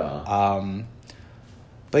that. Yeah.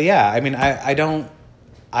 But yeah, I mean, I don't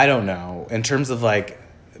know. In terms of, like,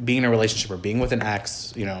 being in a relationship or being with an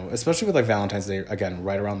ex, you know, especially with, like, Valentine's Day, again,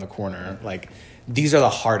 right around the corner, like, these are the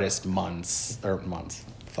hardest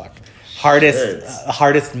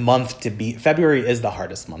hardest month to be. February is the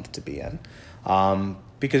hardest month to be in.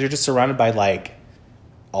 Because you're just surrounded by, like,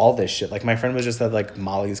 all this shit. Like, my friend was just at, like,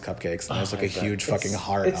 Molly's Cupcakes, and there's, like, a huge fucking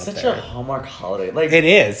heart out there. It's such a Hallmark holiday. Like, it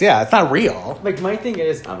is, yeah. It's not real. Like, my thing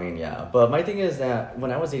is, I mean, yeah, but my thing is that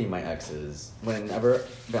when I was dating my exes, whenever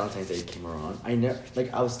Valentine's Day came around,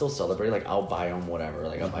 I was still celebrating. Like, I'll buy them whatever.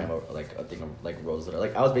 Like, I'll buy them, like, a thing of, like, roses.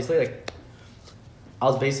 Like, I was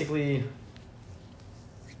basically,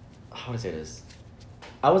 how to say this?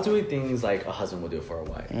 I was doing things like a husband would do for a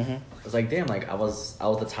wife. Mm-hmm. It was like, damn, like, I was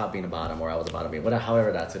the top being the bottom, or I was the bottom being, whatever,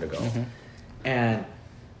 however that's gonna go. Mm-hmm. And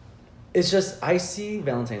it's just, I see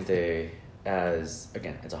Valentine's Day as,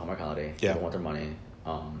 again, it's a Hallmark holiday. Yeah. People want their money.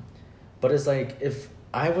 But it's like, if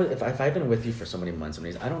I've been with you for so many months,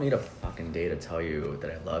 I don't need a fucking day to tell you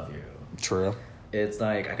that I love you. True. It's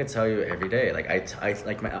like, I could tell you every day. Like, I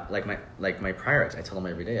like my prior ex, I tell them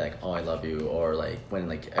every day, like, oh, I love you. Or, like, when,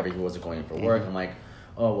 like, everyone was going in for work, I'm like,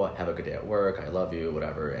 oh, well, have a good day at work, I love you,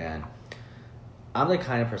 whatever. And I'm the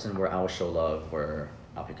kind of person where I will show love, where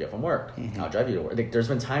I'll pick you up from work. Mm-hmm. I'll drive you to work. Like, there's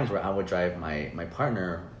been times where I would drive my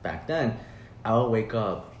partner back then. I would wake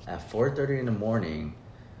up at 4:30 in the morning,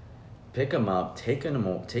 pick him up, take him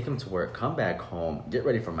to work, come back home, get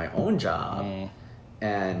ready for my own job.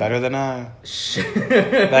 And better than I.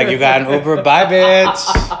 Like, you got an Uber, bye,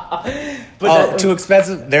 bitch. But too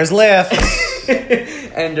expensive. There's Lyft.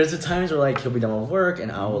 And there's the times where, like, he'll be done with work,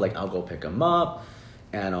 and I'll go pick him up,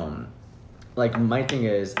 and like, my thing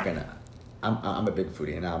is, again, I'm a big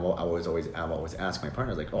foodie, and I'll always ask my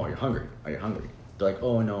partners, like, oh, are you hungry? They're like,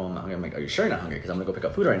 oh, no, I'm not hungry. I'm like, are you sure you're not hungry? Because I'm gonna go pick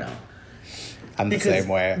up food right now. I'm the same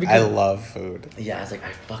way. I love food. Yeah, it's like,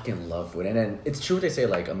 I fucking love food. And then it's true what they say,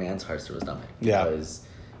 like, a man's heart's through his stomach. Yeah. Because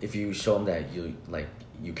if you show them that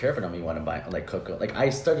you care for them, you want to buy, like, cook. Like, I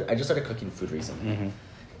just started cooking food recently. Mm-hmm.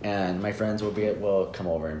 And my friends will come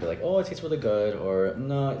over and be like, oh, it tastes really good. Or,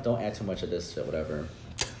 no, don't add too much of this shit, whatever.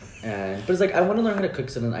 But it's like, I want to learn how to cook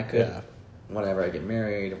so then I could, whenever I get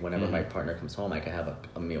married, whenever my partner comes home, I can have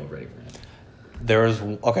a meal ready for him.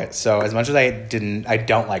 So as much as I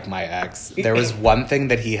don't like my ex, there was one thing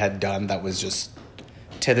that he had done that was just,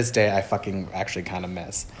 to this day, I fucking actually kind of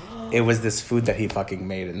miss. It was this food that he fucking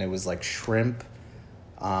made, and it was like shrimp,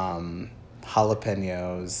 jalapenos,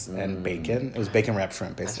 and bacon. It was bacon wrapped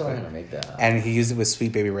shrimp, basically. I feel like I'm gonna make that. And he used it with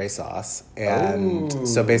sweet baby Ray sauce. And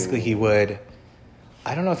so basically he would,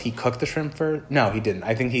 I don't know if he cooked the shrimp first. No, he didn't.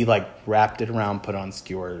 I think he like wrapped it around, put on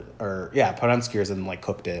skewers, and like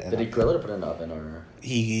cooked it. Did he grill it or put it in the oven, or?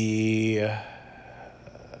 It's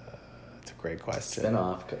a great question. Spin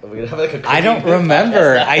off. We could have like a I don't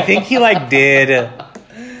remember. I think he like did.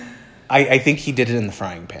 I think he did it in the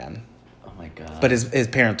frying pan. Oh my god! But his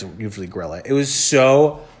parents usually grill it. It was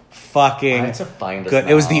so fucking good.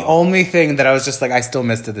 It was the only thing that I was just like, I still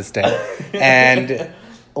miss to this day, and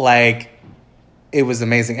like. It was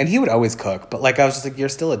amazing. And he would always cook. But, like, I was just like, you're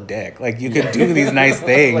still a dick. Like, you could do these nice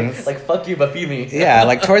things. like, fuck you, but feed me. Yeah,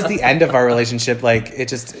 like, towards the end of our relationship, like,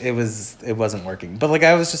 it wasn't working. But, like,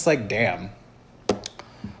 I was just like, damn.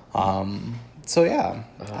 So, yeah.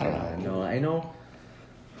 I don't know. No, I know.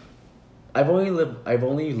 I've only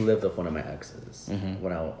lived with one of my exes. Mm-hmm.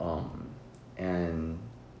 And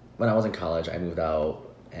when I was in college, I moved out.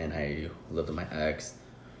 And I lived with my ex.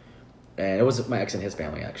 And it was my ex and his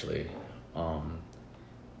family, actually.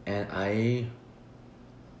 And I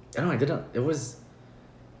don't know, I didn't, it was,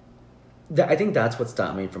 I think that's what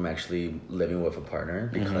stopped me from actually living with a partner,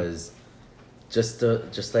 because just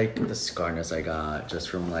like the scarness I got just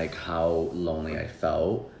from like how lonely I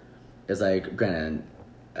felt is like, granted,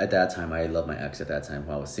 at that time, I loved my ex at that time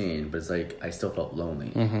who I was seeing, but it's like, I still felt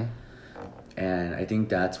lonely. And I think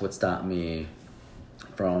that's what stopped me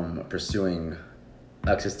from pursuing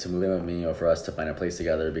exes to move in with me or for us to find a place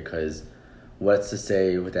together, because what's to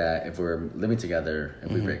say with that if we're living together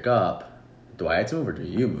and we break up, do I have to move or do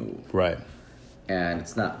you move? Right. And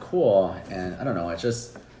it's not cool. And I don't know, I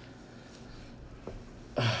just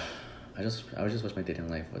wish my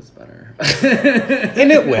dating life was better.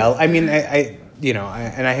 And it will. I mean, I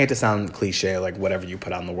and I hate to sound cliche, like whatever you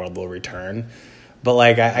put out in the world will return. But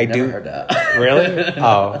like I do. Never heard that. Really?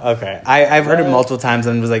 Oh, okay. I've heard it multiple times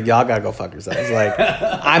and was like, y'all gotta go fuck yourselves. Like,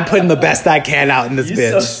 I'm putting the best I can out in this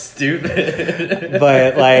bitch. You're so stupid.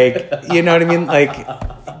 But like, you know what I mean?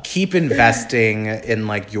 Like, keep investing in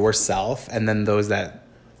like yourself, and then those that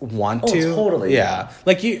want to. Totally. Yeah.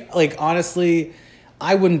 Like honestly,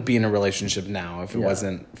 I wouldn't be in a relationship now if it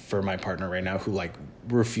wasn't for my partner right now who like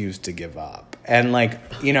refused to give up. And like,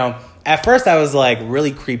 at first I was like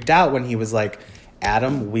really creeped out when he was like,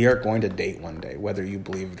 Adam, we are going to date one day, whether you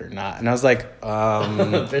believe it or not. And I was like,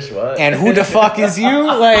 Fish what? And who the fuck is you?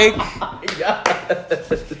 Like,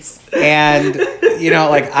 yes. And,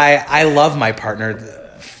 like, I love my partner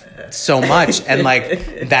so much. And,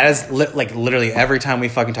 like, that is, literally every time we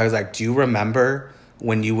fucking talk, I was like, do you remember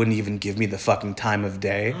when you wouldn't even give me the fucking time of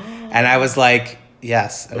day? And I was like,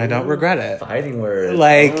 yes, and I don't regret it. Fighting words.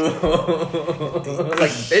 Like,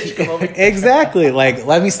 bitch, come over. Exactly. Like,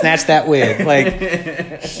 let me snatch that wig.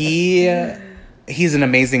 Like, he's an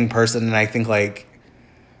amazing person, and I think like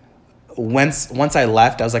once I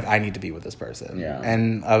left, I was like, I need to be with this person. Yeah.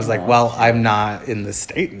 And I was like, well, shit. I'm not in this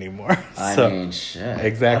state anymore. I mean, shit.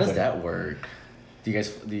 Exactly. How does that work? Do you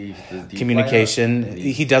guys do you communication?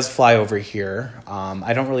 He does fly over here.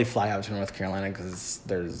 I don't really fly out to North Carolina because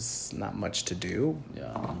there's not much to do.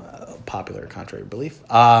 Yeah, popular contrary belief.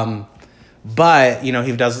 But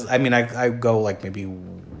he does. I mean, I go like maybe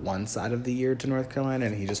once out of the year to North Carolina,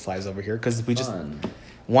 and he just flies over here because we just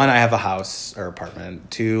one, I have a house or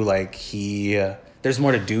apartment. Two, like there's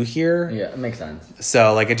more to do here. Yeah, it makes sense.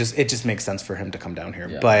 So like it just makes sense for him to come down here.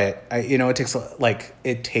 Yeah. But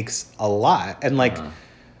it takes a lot. And like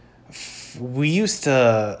we used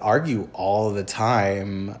to argue all the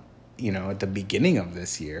time, at the beginning of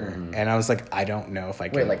this year. Mm-hmm. And I was like, I don't know if I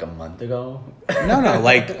can. Wait, like a month ago? No,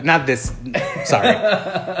 like not this. Sorry,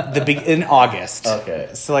 in August.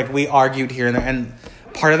 Okay. So like we argued here and there, and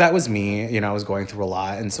part of that was me. I was going through a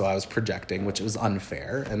lot, and so I was projecting, which was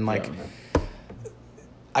unfair. And like. Yeah.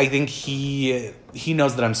 I think he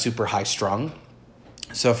knows that I'm super high strung.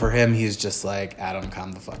 So for him, he's just like, Adam,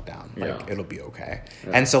 calm the fuck down. Like, it'll be okay.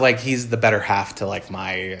 Yeah. And so, like, he's the better half to, like,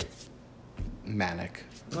 my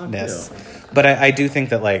manicness. But I do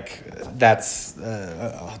think that, like, that's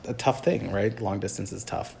a tough thing, right? Long distance is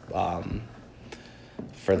tough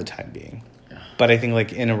for the time being. Yeah. But I think,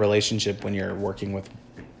 like, in a relationship, when you're working with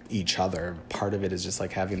each other, part of it is just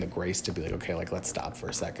like having the grace to be like, okay, like let's stop for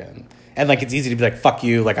a second. And like it's easy to be like, fuck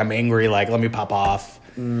you, like I'm angry, like let me pop off.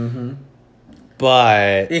 Mm-hmm.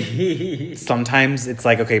 But sometimes it's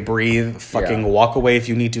like, okay, breathe, fucking walk away if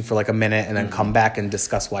you need to for like a minute, and then come back and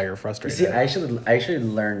discuss why you're frustrated. See, I actually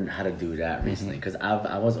learned how to do that recently, because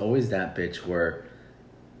I was always that bitch where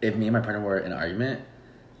if me and my partner were in an argument,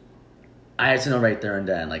 I had to know right there and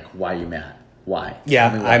then, like, why are you mad? Why? Yeah,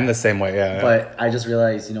 I'm the same way, yeah. But I just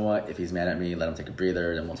realized, you know what? If he's mad at me, let him take a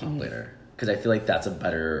breather, then we'll talk later. Because I feel like that's a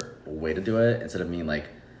better way to do it, instead of me, like,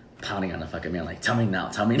 pounding on the fucking man, like, tell me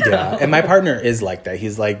now. Yeah, and my partner is like that.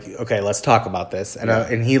 He's like, okay, let's talk about this,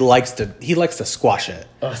 and he likes to squash it.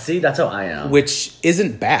 Oh, see, that's how I am. Which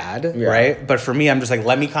isn't bad, right? But for me, I'm just like,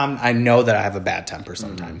 let me calm. I know that I have a bad temper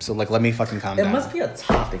sometimes, so like, let me fucking calm down. It must be a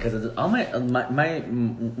tough thing, because all my one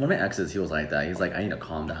of my exes, he was like that. He's like, I need to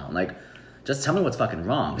calm down. Like, just tell me what's fucking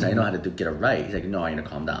wrong, because I know how to get it right. He's like, no, I need to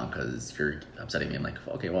calm down because you're upsetting me. I'm like,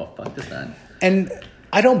 okay, well, fuck this then. And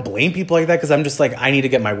I don't blame people like that, because I'm just like, I need to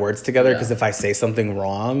get my words together, because if I say something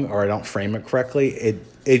wrong or I don't frame it correctly,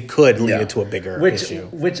 it could lead to a bigger issue.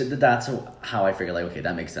 Which that's how I figured, like, okay,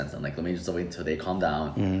 that makes sense. I'm like, let me just wait until they calm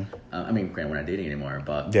down. I mean, granted, we're not dating anymore,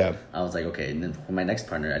 but I was like, okay. And then for my next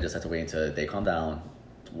partner, I just have to wait until they calm down.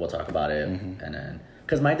 We'll talk about it. And then,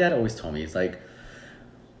 because my dad always told me, it's like,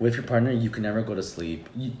 with your partner, you can never go to sleep.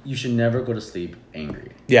 You should never go to sleep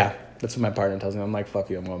angry. Yeah, that's what my partner tells me. I'm like, fuck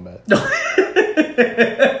you, I'm going to bed.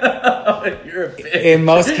 You're a bitch. In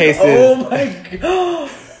most cases.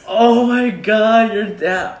 Oh my god, you're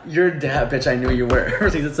that bitch. I knew you were.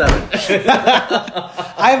 Season 7.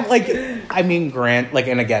 I'm like, I mean, Grant, like,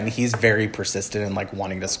 and again, he's very persistent in like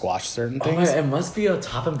wanting to squash certain things. It must be a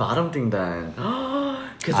top and bottom thing then.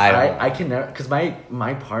 Because I can never. Because my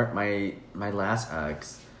last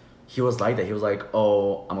ex, he was like that. He was like,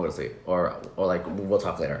 oh, I'm gonna go to sleep, or like, we'll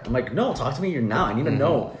talk later. I'm like, no, talk to me now. I need to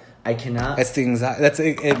know. I cannot. It's the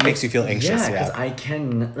anxiety. It makes you feel anxious. Yeah, because I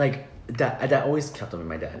can, like, that always kept up with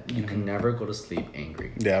my dad. You can never go to sleep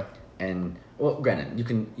angry. Yeah. And well, granted,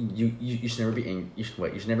 you should never be angry. You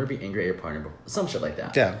should never be angry at your partner. Some shit like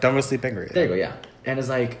that. Yeah. Don't go to sleep angry. There you go. Yeah. And it's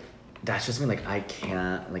like, that's just me. Like, I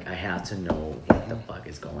can't. Like, I have to know what the fuck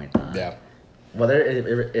is going on. Yeah. Whether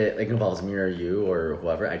it like involves me or you or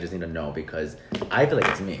whoever, I just need to know, because I feel like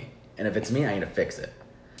it's me, and if it's me, I need to fix it.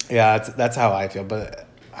 Yeah, that's how I feel. But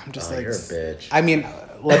I'm just like, you're a bitch. I mean,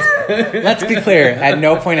 let's be clear. At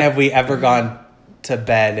no point have we ever gone to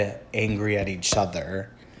bed angry at each other.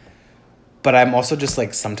 But I'm also just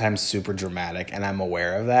like sometimes super dramatic, and I'm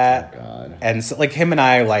aware of that. Oh God. And so, like, him and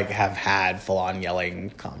I like have had full on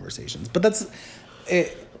yelling conversations. But that's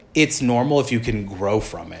it. It's normal if you can grow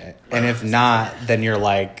from it, and if not, then you're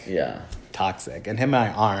like toxic. And him and I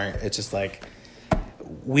aren't. It's just like,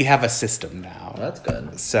 we have a system now. Well, that's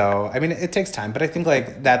good. So I mean, it takes time, but I think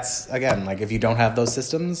like that's, again, like, if you don't have those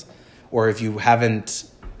systems, or if you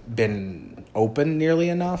haven't been open nearly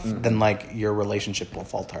enough, then like your relationship will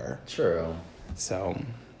falter. True. So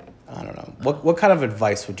I don't know. What kind of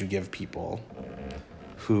advice would you give people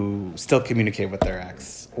who still communicate with their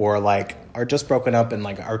ex, or like are just broken up and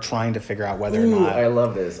like are trying to figure out whether or not? I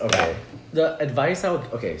love this. Okay. The advice so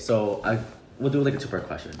we'll do like a 2-part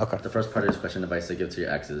question. Okay. The first part of this question, advice to give to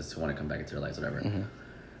your exes who want to come back into your lives, whatever.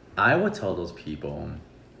 I would tell those people,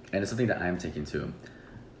 and it's something that I'm taking too.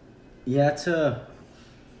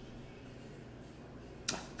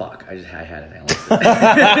 Fuck, I had it. I lost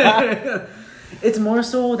it. It's more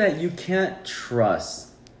so that you can't trust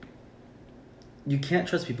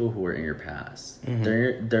people who are in your past.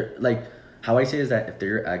 They're like, how I say is that if they're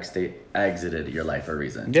your ex, they exited your life for a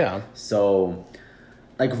reason. Yeah. So,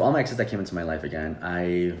 like, with all my exes that came into my life again,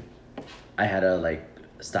 I had to like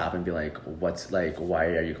stop and be like, why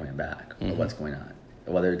are you coming back? Or what's going on?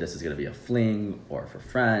 Whether this is gonna be a fling or for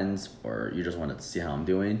friends, or you just want to see how I'm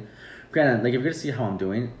doing. Granted, like, if you're gonna see how I'm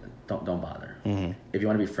doing, don't bother. If you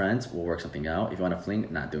want to be friends, we'll work something out. If you want to fling,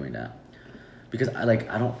 not doing that. Because I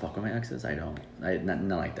don't fuck with my exes. I don't.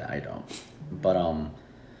 Not like that. I don't. But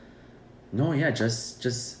no, yeah, just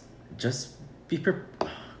be prepared. Oh,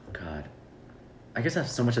 God, I guess I have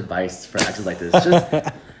so much advice for exes like this.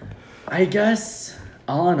 Just, I guess,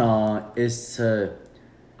 all in all, is to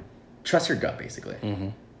trust your gut, basically.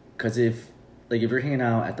 Because if you're hanging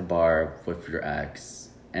out at the bar with your ex,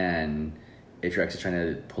 and if your ex is trying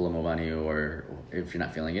to pull a move on you, or if you're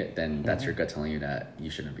not feeling it, then that's your gut telling you that you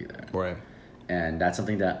shouldn't be there. Right. And that's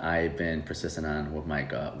something that I've been persistent on with my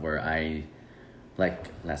gut, where I, like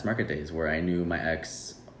last market days, where I knew my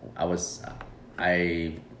ex,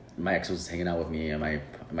 my ex was hanging out with me and my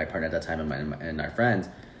partner at that time and our friends,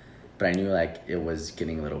 but I knew like it was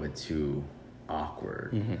getting a little bit too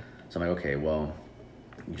awkward. So I'm like, okay, well,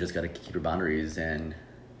 you just got to keep your boundaries and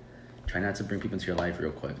try not to bring people into your life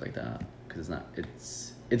real quick like that, because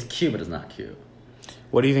it's cute, but it's not cute.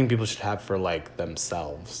 What do you think people should have for, like,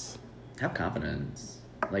 themselves? Have confidence.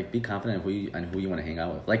 Like, be confident in who you want to hang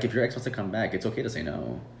out with. Like, if your ex wants to come back, it's okay to say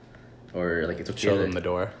no. Or, like, it's okay Show them the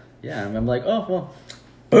door. Yeah, and I'm like, oh, well,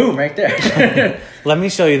 boom, right there. Let me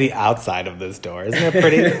show you the outside of this door. Isn't it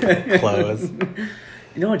pretty? Close.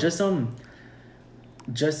 You know, it's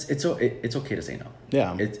okay to say no.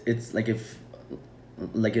 Yeah. It's like if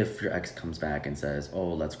your ex comes back and says,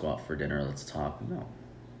 oh, let's go out for dinner, let's talk. No.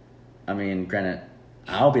 I mean, granted,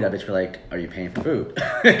 I'll be that bitch for like, are you paying for food?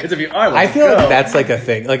 Because if you are, I feel like that's like a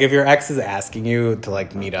thing. Like if your ex is asking you to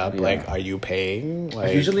like meet up, like, are you paying?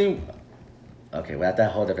 Like, usually, okay, well, that's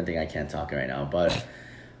that whole different thing. I can't talk right now, but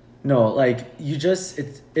no, like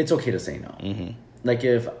it's okay to say no. Mm-hmm. Like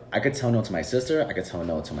if I could tell no to my sister, I could tell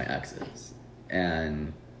no to my exes.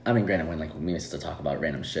 And I mean, granted, when like me and my sister talk about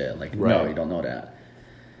random shit, like no, you don't know that.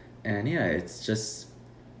 And yeah, it's just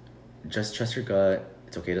trust your gut.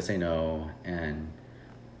 It's okay to say no, and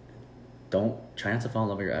don't try not to fall in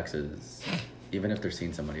love with your exes, even if they're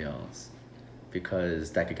seeing somebody else,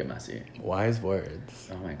 because that could get messy. Wise words.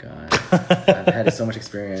 Oh my god, I've had so much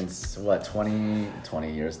experience. What,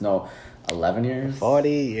 20 years? No, 11 years. 40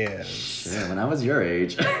 years. Shit, when I was your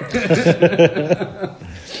age.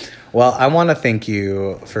 Well, I want to thank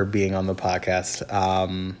you for being on the podcast.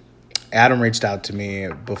 Adam reached out to me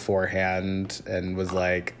beforehand and was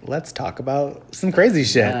like, let's talk about some crazy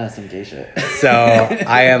shit. Yeah, some gay shit. So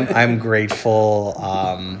I'm grateful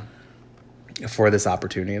for this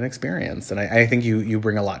opportunity and experience. And I think you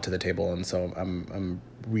bring a lot to the table. And so I'm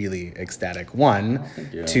really ecstatic. One,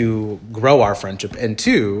 to grow our friendship. And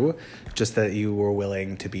two, just that you were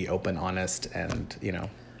willing to be open, honest, and,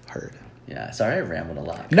 heard. Yeah, sorry I rambled a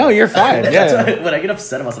lot. No, you're fine. When I get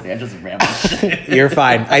upset about something, I just ramble shit. You're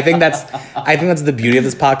fine. I think that's the beauty of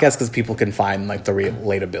this podcast, because people can find like the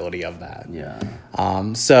relatability of that. Yeah.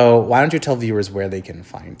 So why don't you tell viewers where they can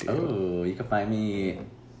find you? Oh, you can find me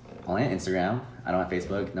only on Instagram. I don't have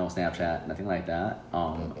Facebook, no Snapchat, nothing like that.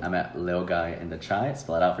 I'm at Lil Guy in the Chai.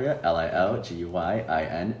 Spell it out for you. LILGUYINDACHI.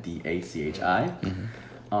 Mm-hmm.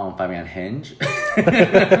 Find me on Hinge.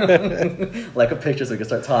 Like a picture so we can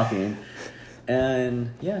start talking.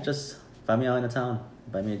 And yeah, just find me out in the town.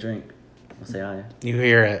 Buy me a drink. We'll say hi. You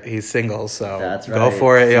hear it. He's single, so that's right. Go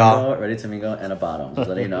for it, single, y'all. Ready to mingle, and a bottom. Just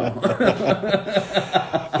letting you know.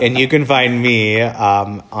 And you can find me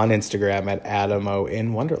on Instagram at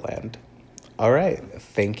AdamOInWonderland. All right.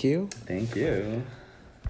 Thank you. Thank you.